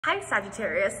Hi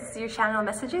Sagittarius, this is your channel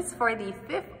messages for the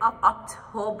 5th of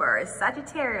October.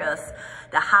 Sagittarius,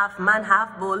 the half man,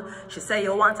 half bull. She say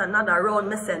you want another round,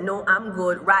 me say no, I'm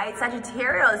good. Right,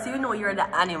 Sagittarius, you know you're the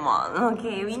animal.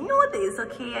 Okay, we know this,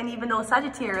 okay? And even though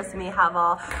Sagittarius may have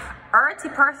a earthy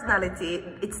personality,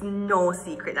 it's no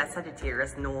secret that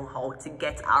Sagittarius know how to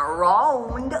get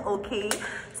around, okay?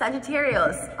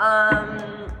 Sagittarius,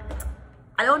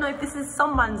 I don't know if this is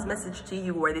someone's message to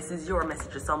you or this is your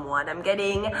message to someone. I'm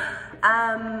getting,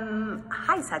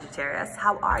 hi Sagittarius,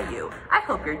 how are you? I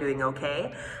hope you're doing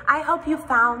okay. I hope you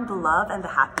found the love and the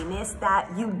happiness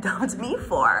that you dumped me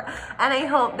for. And I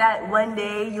hope that one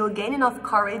day you'll gain enough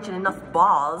courage and enough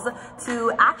balls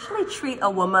to actually treat a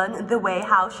woman the way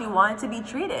how she wanted to be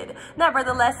treated.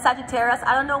 Nevertheless, Sagittarius,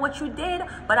 I don't know what you did,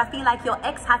 but I feel like your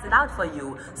ex has it out for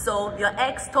you. So your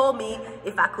ex told me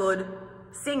if I could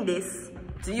sing this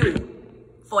to you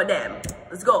for them.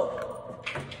 Let's go.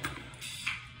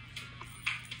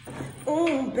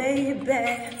 Oh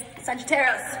baby,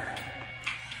 Sagittarius,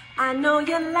 I know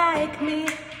you like me,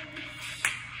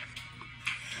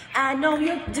 I know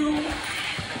you do.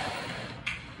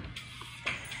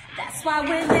 That's why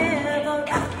whenever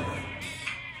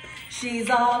she's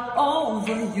all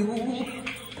over you,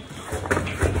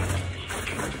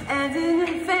 and in your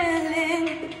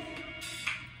feeling,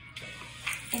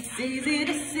 it's easy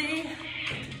to see,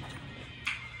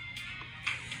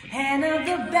 and at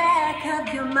the back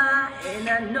of your mind, and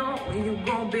I know you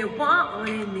won't be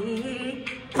wanting me.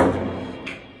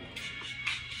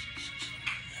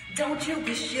 Don't you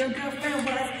wish your girlfriend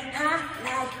was hot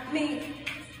like me?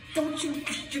 Don't you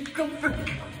wish your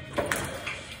girlfriend?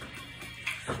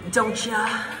 Don't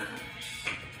ya?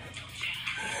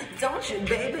 Don't you,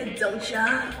 baby? Don't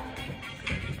ya?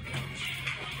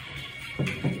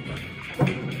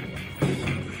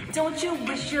 Don't you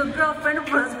wish your girlfriend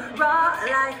was raw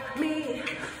like me?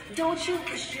 Don't you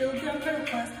wish your girlfriend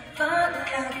was fun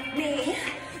like me?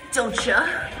 Don't ya?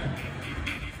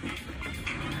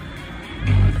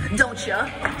 Don't ya?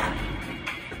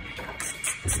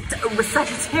 With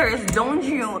Sagittarius, don't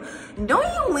you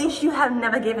wish you have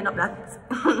never given up that?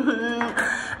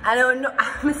 I don't know.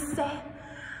 I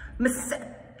say,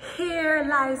 here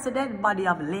lies the dead body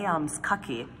of Liam's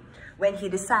cocky when he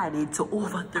decided to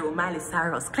overthrow Miley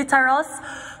Cyrus' clitoris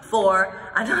for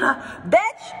another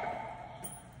bitch.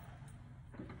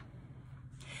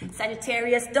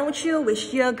 Sagittarius, don't you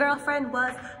wish your girlfriend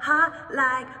was hot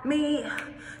like me?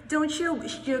 Don't you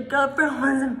wish your girlfriend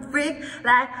was a freak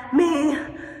like me?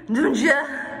 Don't you?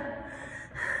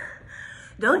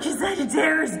 Don't you,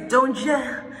 Sagittarius? Don't you?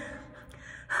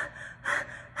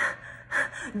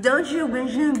 Don't you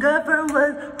wish your girlfriend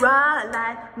was raw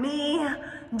like me?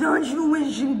 Don't you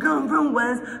wish your girlfriend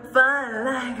was fun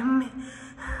like me?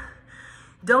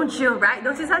 Don't you, right?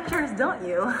 Don't you, Sagittarius? Don't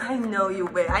you? I know you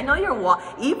will. I know you're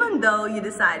even though you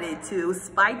decided to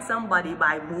spite somebody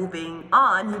by moving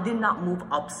on, you did not move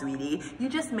up, sweetie. You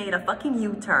just made a fucking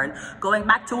U-turn, going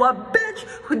back to a bitch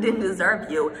who didn't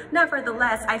deserve you.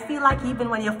 Nevertheless, I feel like even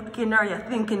when you're fucking her, you're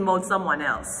thinking about someone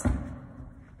else.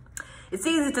 It's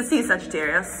easy to see,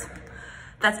 Sagittarius,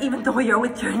 that even though you're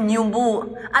with your new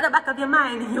boo, at the back of your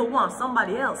mind, you want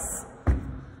somebody else.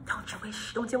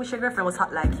 Don't you wish your girlfriend was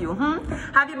hot like you,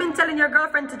 Have you been telling your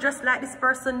girlfriend to dress like this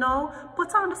person now?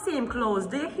 Put on the same clothes,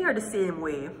 they hear the same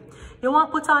way. You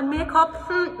want to put on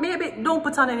makeup? Maybe don't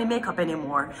put on any makeup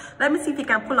anymore. Let me see if you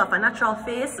can pull off a natural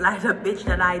face like the bitch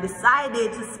that I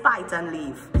decided to spite and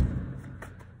leave.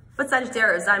 But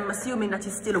Sagittarius, I'm assuming that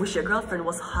you still wish your girlfriend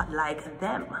was hot like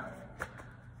them.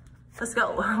 Let's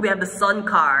go. We have the Sun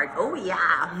card. Oh yeah,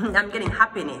 I'm getting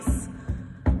happiness.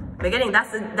 We're getting,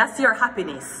 that's your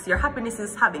happiness. Your happiness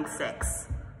is having sex.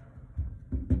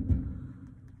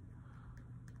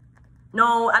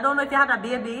 No, I don't know if you had a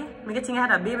baby. I'm getting you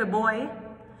had a baby boy.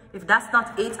 If that's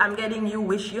not it, I'm getting you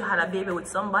wish you had a baby with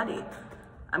somebody.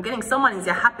 I'm getting someone is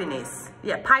your happiness.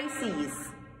 Yeah,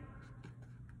 Pisces.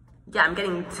 Yeah, I'm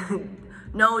getting,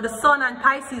 no, the Sun and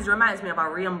Pisces reminds me of a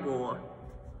rainbow.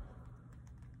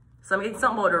 So I'm getting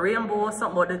something about the rainbow,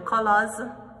 something about the colors,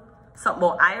 something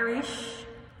about Irish,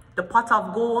 the pot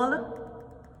of gold.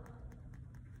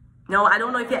 No, I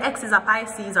don't know if your ex is a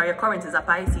Pisces or your current is a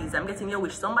Pisces. I'm getting you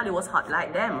wish somebody was hot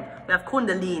like them. We have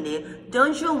Kundalini.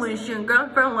 Don't you wish your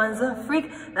girlfriend was a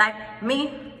freak like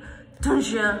me? Don't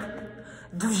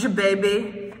you,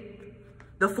 baby?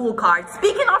 The Fool card.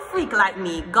 Speaking of freak like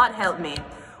me, God help me.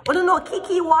 I don't know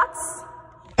Kiki Watts.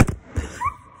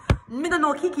 Me don't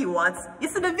know Kiki Watts. You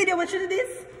see the video when she did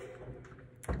this?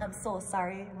 I'm so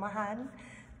sorry, Mohan.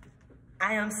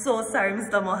 I am so sorry,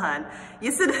 Mr. Mohan.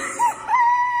 You see the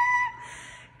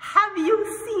have you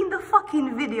seen the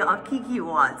fucking video of Kiki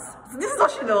Watts. So this is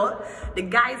what she do. The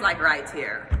guy's like right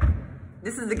here.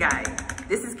 This is the guy.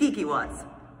 This is Kiki Watts.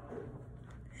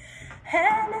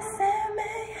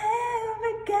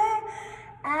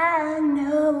 I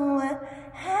know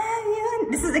have you.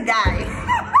 This is the guy.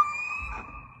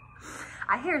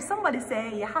 I hear somebody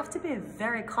say you have to be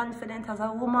very confident as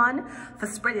a woman to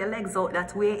spread your legs out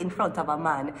that way in front of a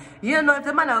man. You know, if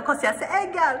the man will cuss you and say,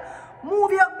 hey girl,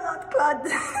 move your blood clot.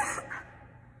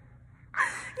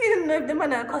 You know, if the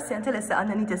man will cuss you and tell you say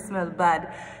underneath you smell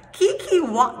bad. Kiki,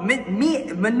 what me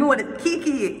know that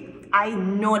Kiki, I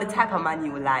know the type of man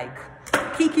you like.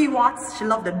 Kiki Watts, she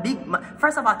love the big man.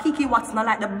 First of all, Kiki Watts not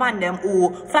like the man them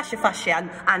who flashy and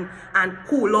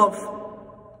who love.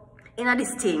 In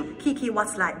this thing, Kiki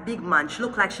Watts like big man. She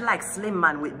look like she like slim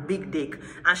man with big dick.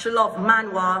 And she love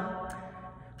man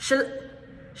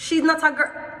she's not a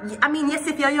girl. I mean, yes,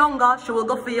 if you're younger, she will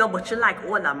go for you, but she like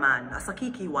older man. That's a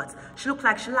Kiki Watts. She look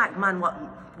like she like man what.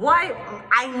 Why?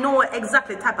 I know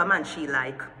exactly the type of man she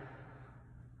like.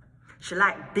 She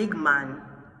like big man.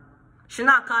 She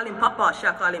not call him papa, she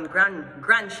call him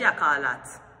grand she call that.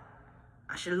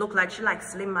 And she look like she like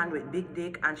slim man with big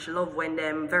dick, and she love when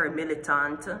them very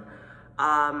militant.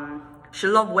 She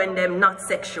love when them not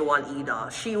sexual either.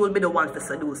 She will be the one to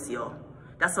seduce you.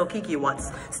 That's how Kiki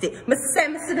Watts stay. I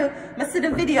see the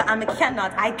video and I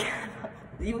cannot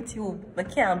YouTube, I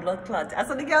can't blood clot. I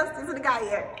saw the girls, this is the guy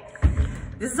here.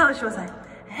 This is how she was like,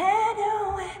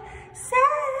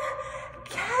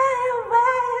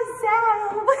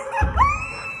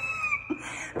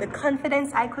 the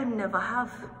confidence I could never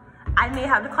have. I may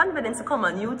have the confidence to come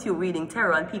on YouTube reading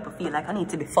tarot and people feel like I need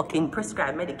to be fucking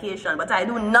prescribed medication, but I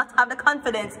do not have the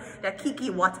confidence that Kiki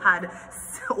Watts had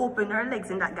opened her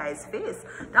legs in that guy's face.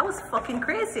 That was fucking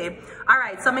crazy.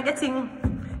 Alright, so I'm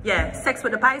getting, yeah, sex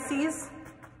with the Pisces.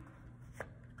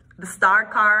 The star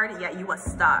card, yeah, you a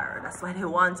star. That's why they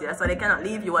want you. That's why they cannot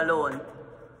leave you alone.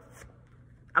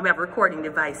 And we have recording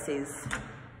devices.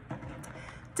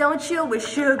 Don't you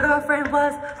wish your girlfriend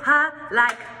was hot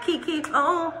like Kiki?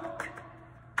 Oh.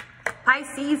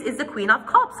 Pisces is the Queen of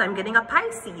Cups. I'm getting a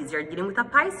Pisces. You're dealing with a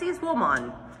Pisces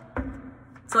woman.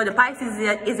 So the Pisces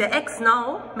is your ex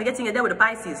now. I'm getting you there with the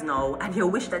Pisces now. And you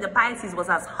wish that the Pisces was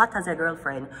as hot as your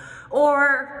girlfriend.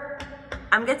 Or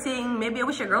I'm getting, maybe you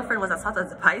wish your girlfriend was as hot as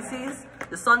the Pisces.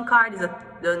 The Sun card is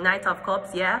the Knight of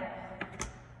Cups, yeah.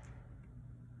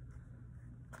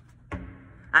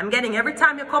 I'm getting every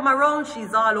time you come around,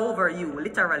 she's all over you,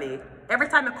 literally. Every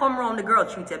time you come around, the girl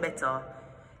treats you better.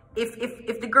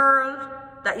 If the girl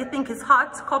that you think is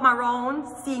hot come around,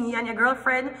 seeing you and your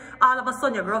girlfriend, all of a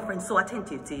sudden your girlfriend's so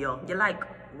attentive to you. You're like,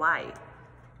 why?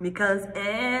 Because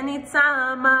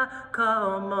anytime I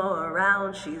come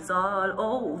around, she's all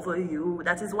over you.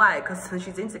 That is why, because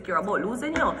she's insecure about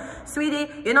losing you.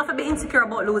 Sweetie, you don't have to be insecure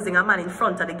about losing a man in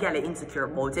front of the girl you're insecure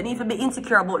about. You need to be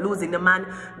insecure about losing the man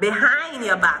behind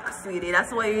your back, sweetie.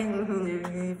 That's why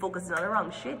you're focusing on the wrong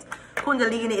shit.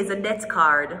 Kundalini is a death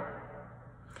card.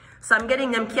 So I'm getting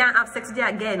them can't have sex with you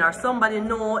again, or somebody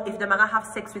know if they're gonna have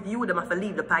sex with you, they have to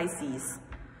leave the Pisces.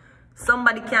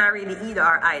 Somebody can't really either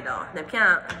or either. They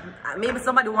can't, maybe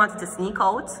somebody wanted to sneak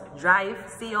out, drive,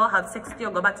 see you, have sex with you,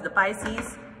 go back to the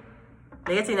Pisces.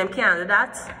 They're getting them can't do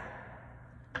that.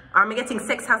 Or I'm getting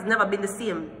sex has never been the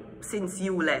same since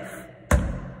you left.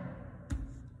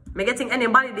 I'm getting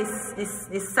anybody this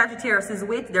Sagittarius is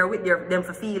with, they're with them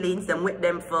for feelings, them with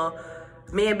them for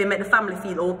maybe make the family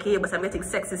feel okay, but I'm getting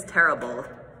sex is terrible.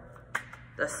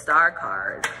 The Star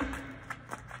card.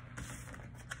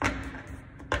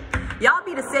 Y'all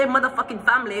be the same motherfucking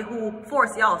family who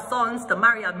force y'all sons to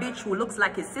marry a bitch who looks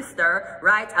like his sister,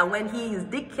 right? And when his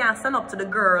dick can't stand up to the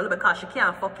girl because she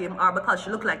can't fuck him or because she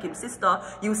look like his sister,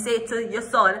 you say to your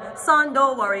son, son,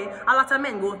 don't worry. A lot of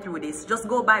men go through this. Just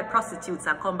go buy prostitutes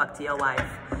and come back to your wife.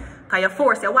 Because you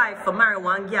force your wife to marry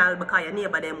one girl because your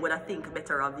neighbor them would think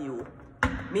better of you.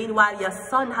 Meanwhile, your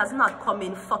son has not come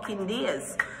in fucking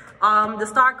days. The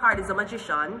Star card is a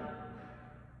magician.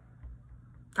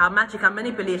 Magic and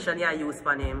manipulation you use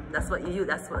for him. That's what you use.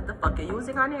 That's what the fuck you're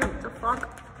using on him. What the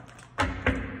fuck?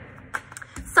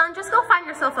 Son, just go find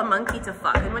yourself a monkey to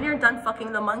fuck. And when you're done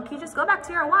fucking the monkey, just go back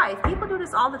to your wife. People do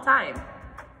this all the time.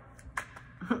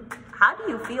 How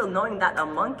do you feel knowing that a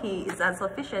monkey is as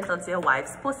sufficient as your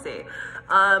wife's pussy?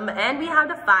 And we have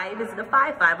the 5. It's the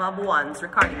 5 of wands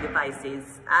recording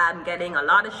devices. I'm getting a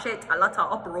lot of shit, a lot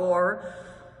of uproar.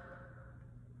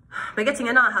 But getting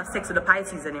you not have sex with the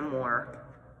Pisces anymore.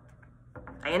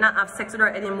 And you not have sex with her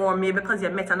anymore, maybe because you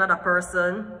met another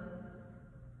person.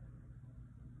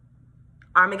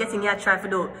 Or am I getting you try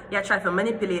to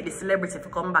manipulate the celebrity to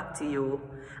come back to you?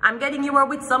 I'm getting you were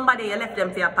with somebody, you left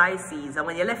them for a Pisces. And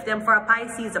when you left them for a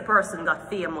Pisces, the person got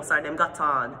famous or them got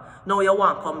on. Now you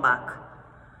want to come back.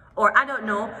 Or I don't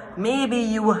know, maybe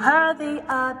you heard the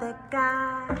other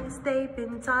guys. They've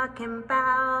been talking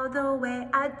about the way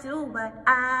I do what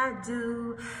I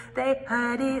do. They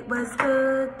heard it was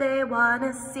good, they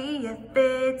wanna see if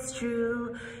it's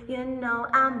true. You know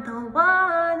I'm the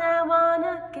one I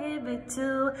wanna give it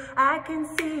to. I can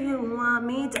see you want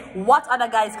me to. What other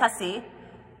guys, Cassie?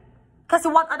 Cassie,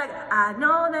 what other? I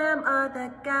know them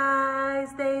other guys.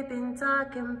 They've been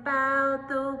talking about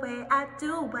the way I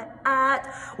do what I.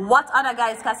 What other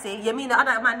guys, Cassie? You mean the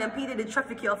other man them P. Diddy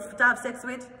traffic you to have sex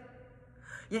with?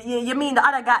 You mean the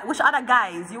other guy? Which other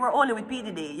guys? You were only with P.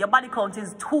 Diddy. Your body count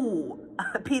is 2.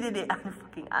 P. Diddy and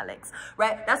fucking Alex,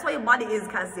 right? That's what your body is,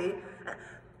 Cassie.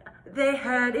 They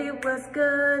heard it was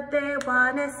good, they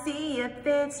wanna see if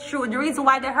it's true. The reason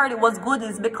why they heard it was good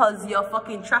is because your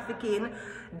fucking trafficking,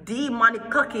 demonic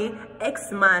cocky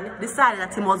ex-man decided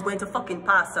that he was going to fucking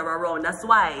pass her around. That's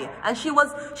why. And she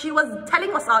was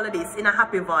telling us all of this in a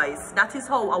happy voice. That is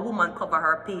how a woman cover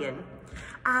her pain.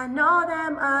 I know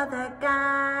them other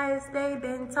guys, they've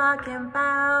been talking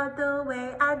about the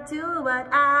way I do what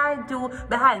I do.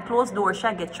 Behind closed doors,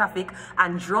 she get trafficked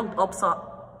and drugged up so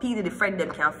P. Diddy friend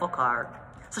them can fuck her.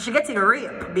 So she getting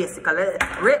raped, basically.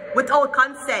 Rape without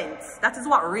consent. That is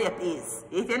what rape is.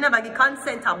 If you never give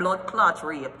consent, a blood clot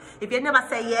rape. If you never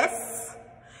say yes,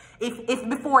 if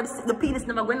before the penis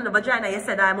never went in the vagina, you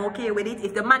said I'm okay with it.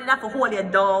 If the man have to hold you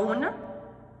down,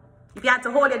 if you had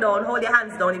to hold you down, hold your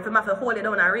hands down. If he have to hold you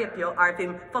down and rape you, or if he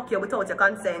fuck you without your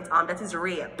consent, that is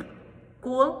rape.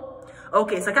 Cool?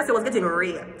 Okay, so Cassie was getting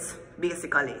raped,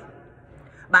 basically,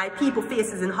 by people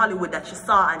faces in Hollywood that she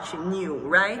saw and she knew,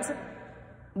 right?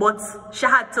 But she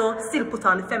had to still put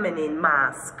on the feminine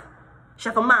mask. She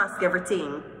had to mask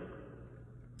everything.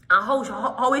 And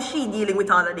how is she dealing with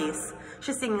all of this?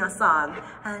 She's singing a song.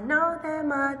 I know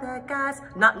them other guys.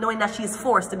 Not knowing that she's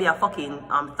forced to be a fucking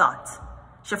thought.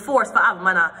 She's forced to have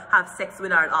man have sex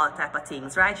with her and all type of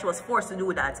things, right? She was forced to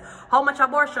do that. How much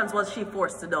abortions was she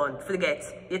forced to do? Forget.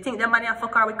 You think the man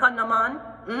fuck her with condom on?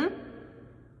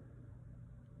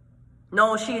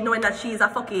 No, she knowing that she's a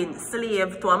fucking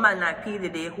slave to a man like P.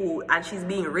 Diddy and she's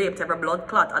being raped every blood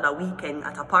clot at a weekend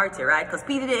at a party, right? Because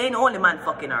P. Diddy ain't the only man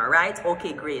fucking her, right?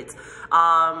 Okay, great.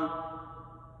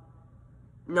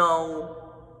 No,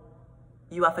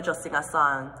 you have to just sing a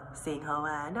song, saying how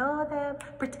I know them.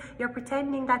 You're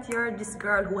pretending that you're this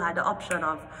girl who had the option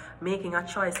of making a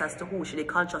choice as to who should they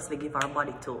consciously give her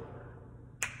body to.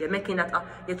 You're making that,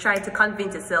 you're trying to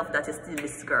convince yourself that you're still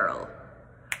this girl.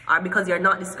 Or because you're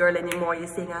not this girl anymore, you're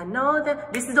saying, I know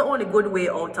that this is the only good way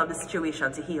out of the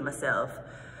situation to heal myself.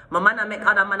 My man make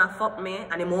other man fuck me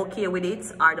and I'm okay with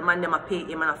it, or the man them pay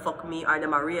him and fuck me, or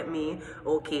them rape me.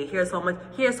 Okay, here's how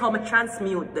I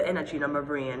transmute the energy in my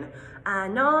brain. I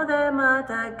know them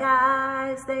other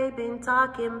guys, they've been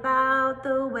talking about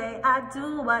the way I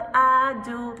do what I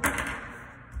do.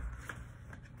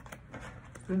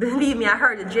 Believe me, I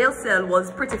heard the jail cell was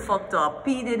pretty fucked up.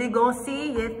 P. Diddy gonna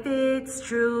see if it's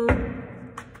true.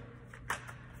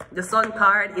 The Sun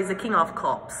card is the King of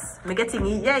Cups. Me getting,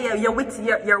 you're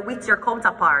with your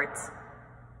counterpart.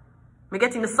 Me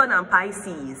getting the Sun and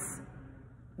Pisces.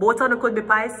 Both of them could be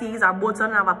Pisces, or both of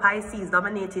them have a Pisces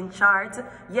dominating chart.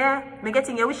 Yeah, me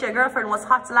getting, you wish your girlfriend was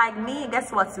hot like me.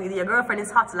 Guess what, sweetie? Your girlfriend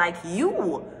is hot like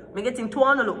you. Me getting 2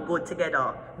 on look good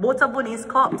together. Both of them is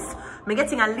cups. Me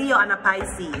getting a Leo and a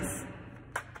Pisces.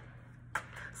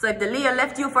 So if the Leo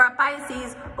left you for a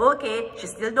Pisces, okay, she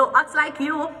still don't act like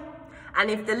you.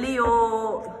 And if the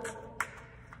Leo,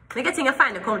 me getting a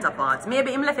find a counterpart.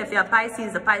 Maybe him left you for a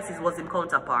Pisces, the Pisces was him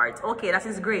counterpart. Okay, that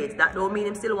is great. That don't mean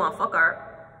him still want fuck her.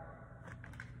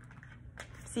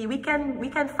 See, we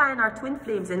can find our twin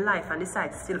flames in life and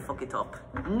decide to still fuck it up.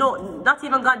 No, not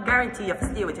even God guarantee you have to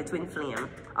stay with your twin flame,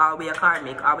 or with your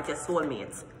karmic, or with your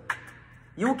soulmate.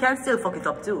 You can still fuck it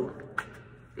up too.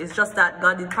 It's just that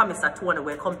God did promise that two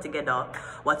will come together.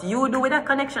 What you do with that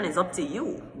connection is up to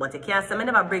you. But you can't say, I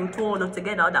never bring two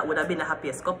together. That would have been the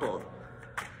happiest couple.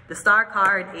 The Star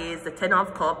card is the 10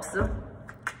 of Cups.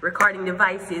 Recording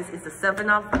devices is the 7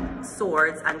 of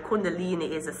Swords. And Kundalini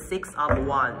is the 6 of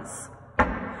Wands.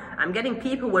 I'm getting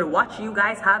people will watch you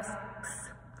guys have sex.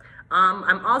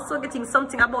 I'm also getting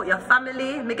something about your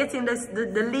family. I'm getting this,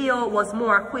 the Leo was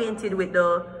more acquainted with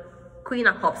the Queen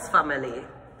of Cups family.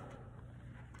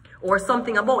 Or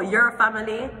something about your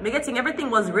family. I'm getting everything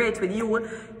was great with you.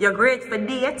 You're great for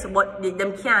date, but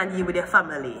them can't deal with your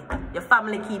family. Your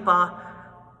family keep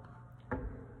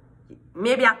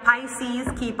maybe a Pisces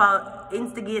keep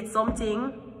instigate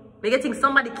something. Me getting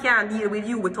somebody can't deal with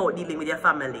you without dealing with your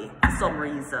family for some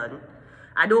reason.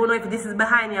 I don't know if this is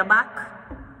behind your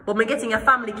back, but me getting your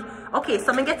family. Okay,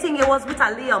 so me getting you was with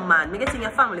a Leo man. Me getting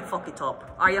your family fuck it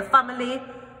up. Or your family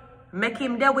make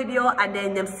him there with you and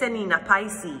then them sending a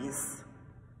Pisces.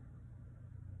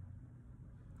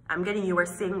 I'm getting you were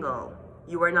single.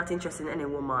 You were not interested in any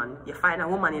woman. You find a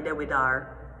woman, you're there with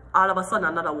her. All of a sudden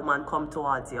another woman come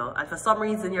towards you. And for some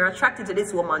reason you're attracted to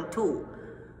this woman too.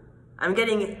 I'm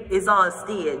getting it's all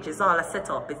stage, it's all a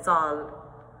setup, it's all,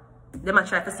 they might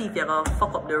try to see if you're gonna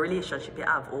fuck up the relationship you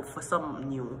have or for something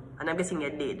new. And I'm guessing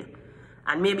you did.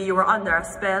 And maybe you were under a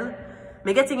spell.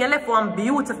 Me getting you left one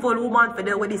beautiful woman for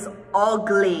there with this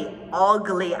ugly,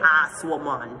 ugly ass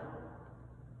woman.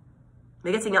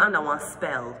 Me getting you under one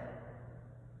spell.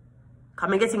 Cause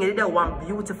me getting you there one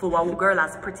beautiful one girl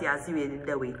as pretty as you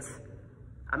there with.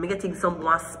 I'm getting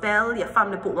one spell, your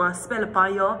family put one spell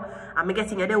upon you. I'm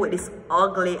getting you there with this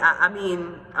ugly, I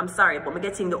mean, I'm sorry, but I'm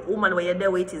getting the woman where you're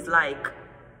there with is like,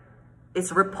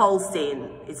 it's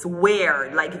repulsing, it's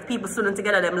weird. Like if people sitting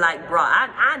together, them like, bro,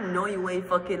 I know you ain't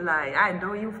fucking lying. I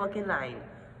know you fucking lying.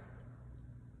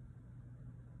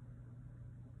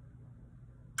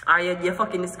 Are you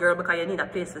fucking this girl because you need a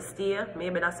place to stay?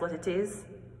 Maybe that's what it is.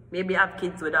 Maybe you have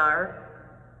kids with her.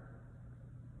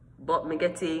 But I'm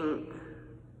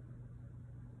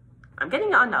getting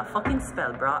you under a fucking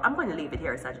spell, bro. I'm going to leave it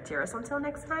here, Sagittarius. Until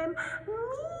next time.